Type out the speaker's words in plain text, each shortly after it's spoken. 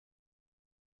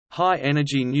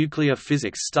High-energy nuclear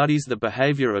physics studies the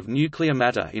behavior of nuclear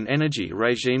matter in energy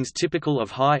regimes typical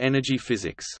of high-energy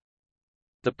physics.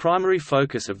 The primary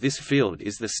focus of this field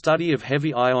is the study of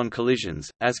heavy ion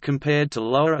collisions, as compared to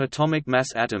lower atomic mass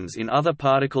atoms in other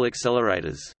particle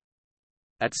accelerators.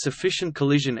 At sufficient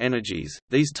collision energies,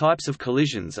 these types of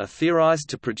collisions are theorized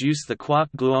to produce the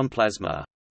quark-gluon plasma.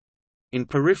 In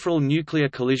peripheral nuclear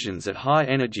collisions at high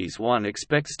energies, one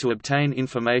expects to obtain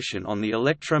information on the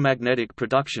electromagnetic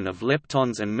production of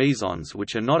leptons and mesons,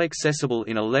 which are not accessible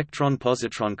in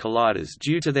electron-positron colliders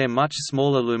due to their much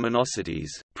smaller luminosities.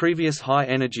 Previous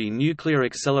high-energy nuclear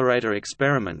accelerator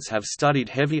experiments have studied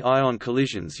heavy ion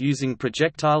collisions using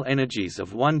projectile energies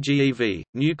of 1 GeV,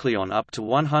 nucleon up to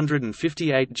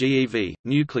 158 GeV,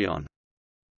 nucleon.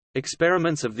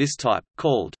 Experiments of this type,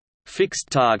 called fixed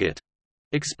target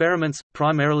experiments,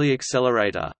 primarily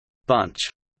accelerate a bunch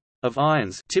of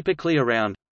ions, typically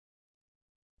around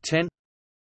 10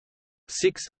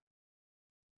 6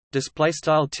 (10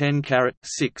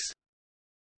 6)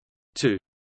 to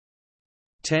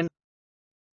 10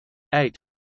 8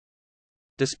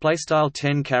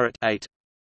 (10 8)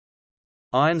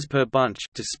 ions per bunch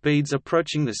to speeds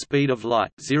approaching the speed of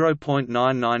light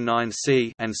 0.999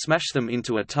 c and smash them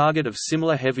into a target of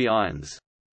similar heavy ions.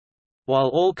 While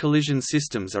all collision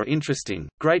systems are interesting,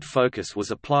 great focus was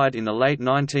applied in the late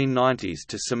 1990s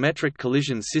to symmetric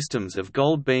collision systems of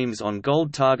gold beams on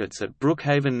gold targets at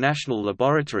Brookhaven National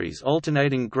Laboratory's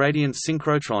alternating gradient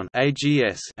synchrotron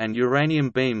 (AGS) and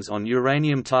uranium beams on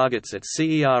uranium targets at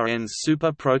CERN's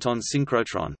super proton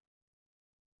synchrotron.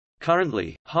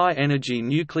 Currently, high-energy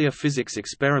nuclear physics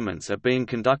experiments are being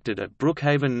conducted at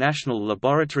Brookhaven National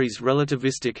Laboratory's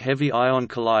Relativistic Heavy Ion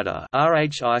Collider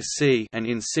 (RHIC) and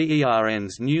in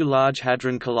CERN's new Large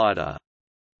Hadron Collider.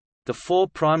 The four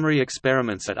primary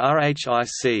experiments at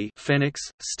RHIC, Phoenix,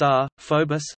 STAR,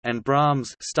 Phobos, and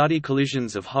Brahms, study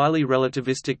collisions of highly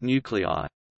relativistic nuclei.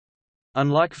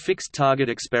 Unlike fixed-target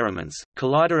experiments,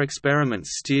 collider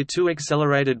experiments steer two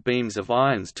accelerated beams of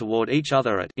ions toward each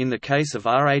other at, in the case of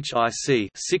RHIC,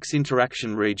 6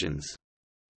 interaction regions.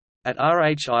 At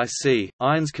RHIC,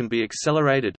 ions can be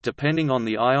accelerated depending on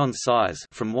the ion size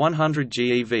from 100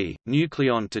 GeV,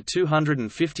 nucleon to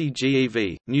 250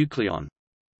 GeV, nucleon.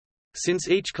 Since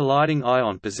each colliding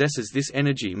ion possesses this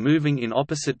energy moving in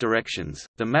opposite directions,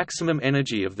 the maximum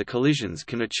energy of the collisions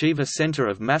can achieve a center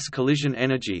of mass collision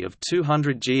energy of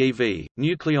 200 GeV,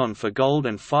 nucleon for gold,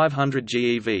 and 500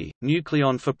 GeV,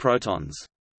 nucleon for protons.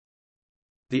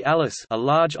 The ALICE, a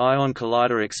large ion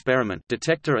collider experiment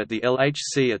detector at the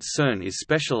LHC at CERN, is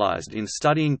specialized in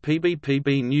studying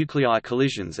PB-PB nuclei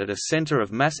collisions at a center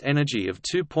of mass energy of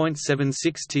 2.76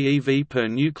 TeV per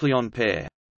nucleon pair.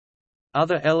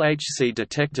 Other LHC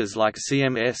detectors like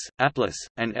CMS, ATLAS,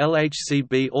 and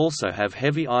LHCb also have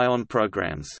heavy ion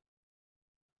programs.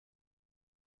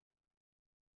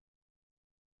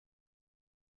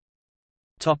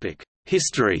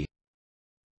 History.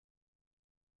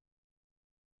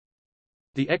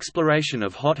 The exploration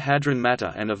of hot hadron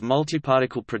matter and of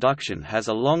multiparticle production has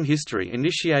a long history,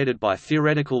 initiated by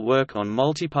theoretical work on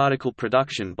multiparticle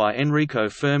production by Enrico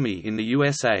Fermi in the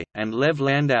USA, and Lev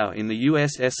Landau in the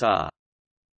USSR.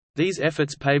 These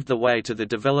efforts paved the way to the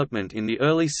development in the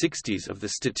early 60s of the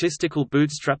statistical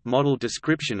bootstrap model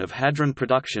description of hadron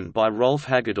production by Rolf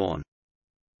Hagedorn.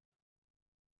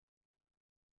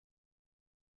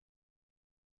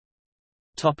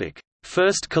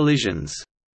 First collisions.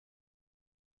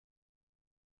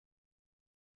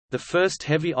 The first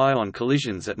heavy ion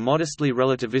collisions at modestly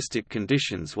relativistic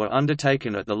conditions were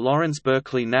undertaken at the Lawrence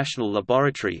Berkeley National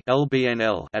Laboratory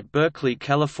 (LBNL) at Berkeley,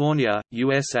 California,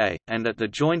 USA, and at the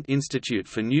Joint Institute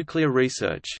for Nuclear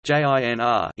Research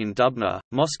 (JINR) in Dubna,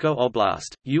 Moscow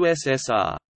Oblast,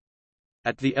 USSR.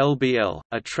 At the LBL,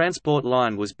 a transport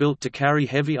line was built to carry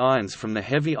heavy ions from the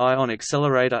Heavy Ion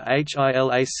Accelerator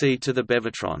HILAC to the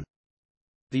Bevatron.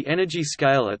 The energy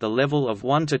scale at the level of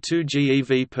 1 to 2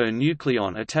 GeV per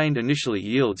nucleon attained initially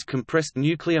yields compressed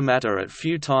nuclear matter at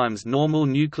few times normal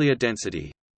nuclear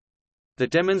density. The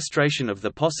demonstration of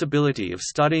the possibility of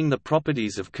studying the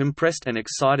properties of compressed and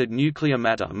excited nuclear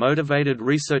matter motivated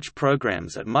research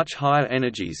programs at much higher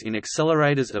energies in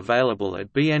accelerators available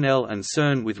at BNL and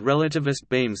CERN with relativist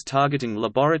beams targeting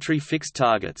laboratory fixed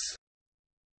targets.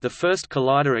 The first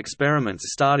collider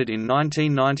experiments started in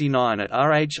 1999 at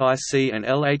RHIC, and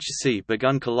LHC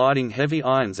begun colliding heavy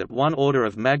ions at one order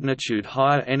of magnitude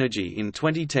higher energy in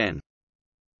 2010.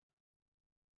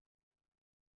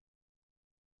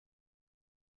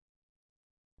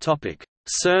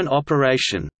 CERN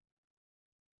operation.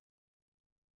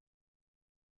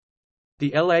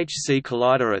 The LHC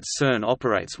collider at CERN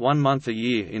operates 1 month a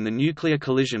year in the nuclear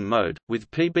collision mode,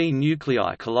 with Pb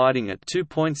nuclei colliding at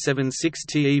 2.76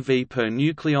 TeV per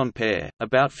nucleon pair,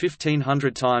 about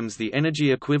 1500 times the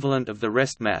energy equivalent of the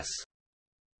rest mass.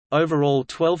 Overall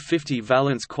 1250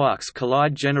 valence quarks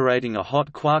collide, generating a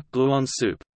hot quark-gluon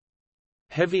soup.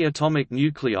 Heavy atomic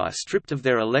nuclei stripped of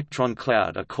their electron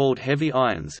cloud are called heavy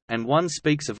ions, and one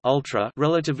speaks of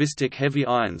ultra-relativistic heavy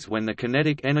ions when the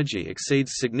kinetic energy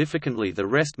exceeds significantly the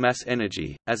rest mass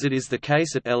energy, as it is the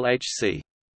case at LHC.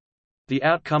 The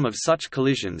outcome of such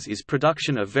collisions is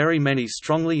production of very many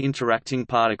strongly interacting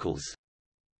particles.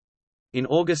 In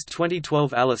August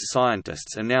 2012, ALICE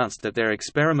scientists announced that their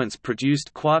experiments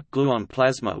produced quark-gluon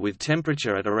plasma with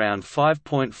temperature at around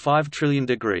 5.5 trillion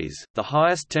degrees, the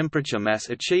highest temperature mass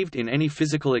achieved in any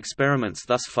physical experiments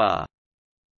thus far.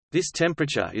 This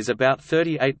temperature is about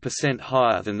 38%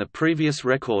 higher than the previous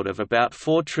record of about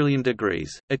 4 trillion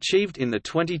degrees, achieved in the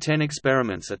 2010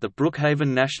 experiments at the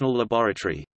Brookhaven National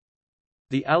Laboratory.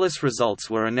 The ALICE results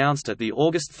were announced at the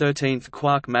August 13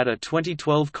 Quark Matter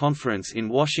 2012 conference in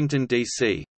Washington,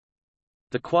 D.C.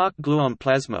 The quark-gluon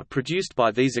plasma produced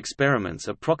by these experiments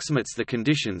approximates the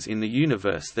conditions in the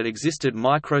universe that existed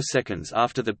microseconds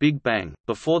after the Big Bang,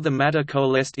 before the matter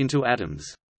coalesced into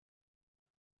atoms.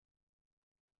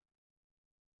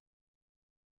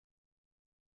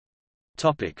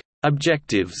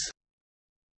 Objectives.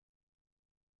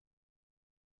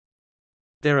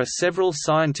 There are several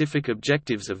scientific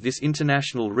objectives of this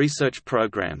international research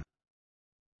program.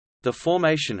 The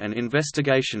formation and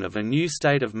investigation of a new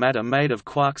state of matter made of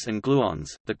quarks and gluons,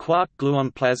 the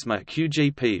quark-gluon plasma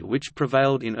QGP, which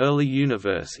prevailed in early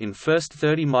universe in first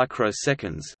 30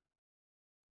 microseconds.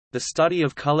 The study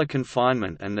of color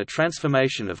confinement and the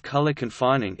transformation of color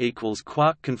confining equals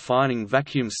quark confining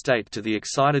vacuum state to the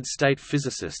excited state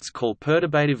physicists call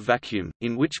perturbative vacuum,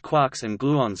 in which quarks and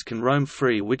gluons can roam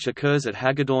free, which occurs at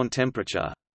Hagedorn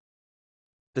temperature.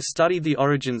 The study the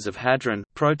origins of hadron,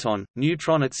 proton,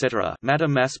 neutron etc. matter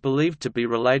mass believed to be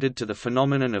related to the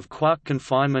phenomenon of quark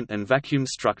confinement and vacuum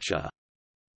structure.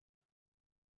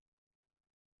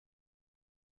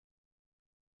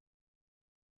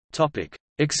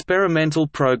 Experimental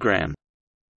program.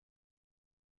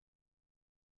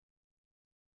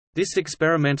 This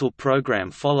experimental program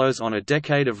follows on a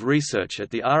decade of research at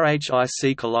the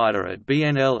RHIC collider at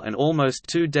BNL and almost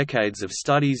 2 decades of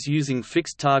studies using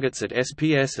fixed targets at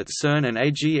SPS at CERN and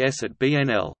AGS at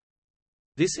BNL.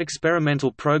 This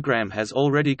experimental program has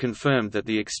already confirmed that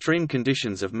the extreme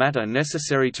conditions of matter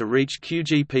necessary to reach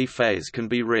QGP phase can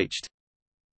be reached.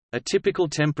 A typical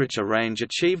temperature range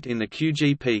achieved in the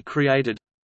QGP created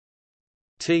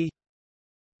T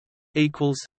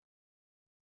equals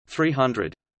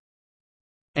 300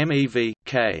 MeV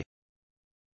K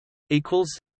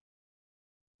equals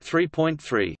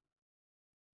 3.3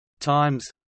 times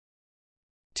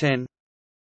 10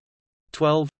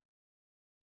 12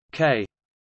 K.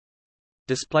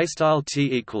 Display style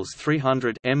T equals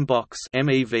 300 M box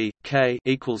MeV K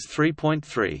equals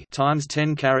 3.3 times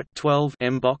 10 caret 12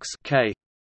 M box K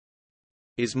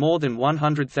is more than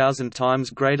 100,000 times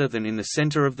greater than in the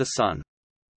center of the Sun.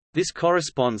 This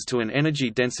corresponds to an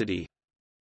energy density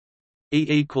E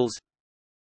equals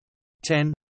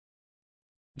 10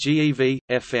 GeV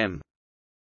FM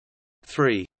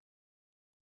 3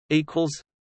 equals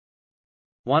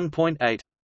 1.8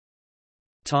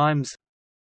 times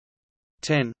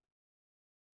 10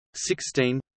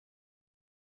 16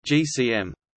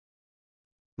 GCM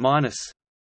minus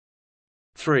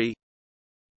 3.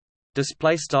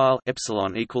 Display style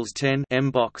epsilon equals 10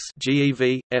 M box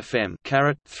GeV FM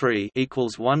caret 3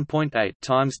 equals 1.8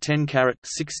 times 10 caret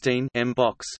 16 M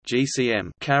box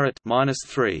GCM caret minus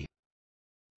 3.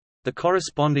 The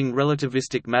corresponding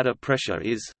relativistic matter pressure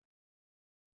is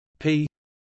P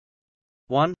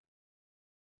 1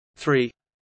 3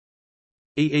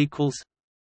 E equals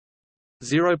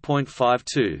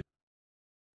 0.52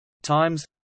 times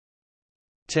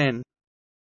 10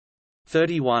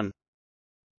 31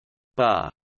 bar.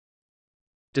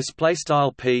 Display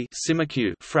style P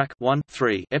q frac 1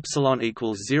 3 epsilon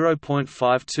equals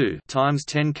 0.52 times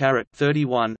 10 caret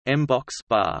 31 M box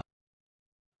bar.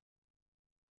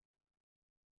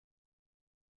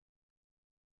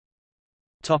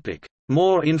 Topic: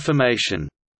 More information.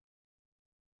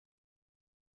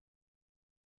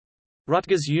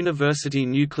 Rutgers University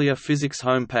Nuclear Physics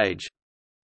homepage.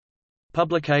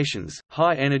 Publications: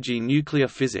 High Energy Nuclear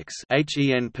Physics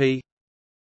 (HENP).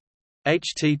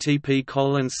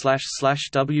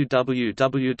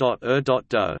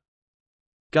 http://www.ur.do.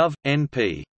 Gov.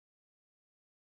 NP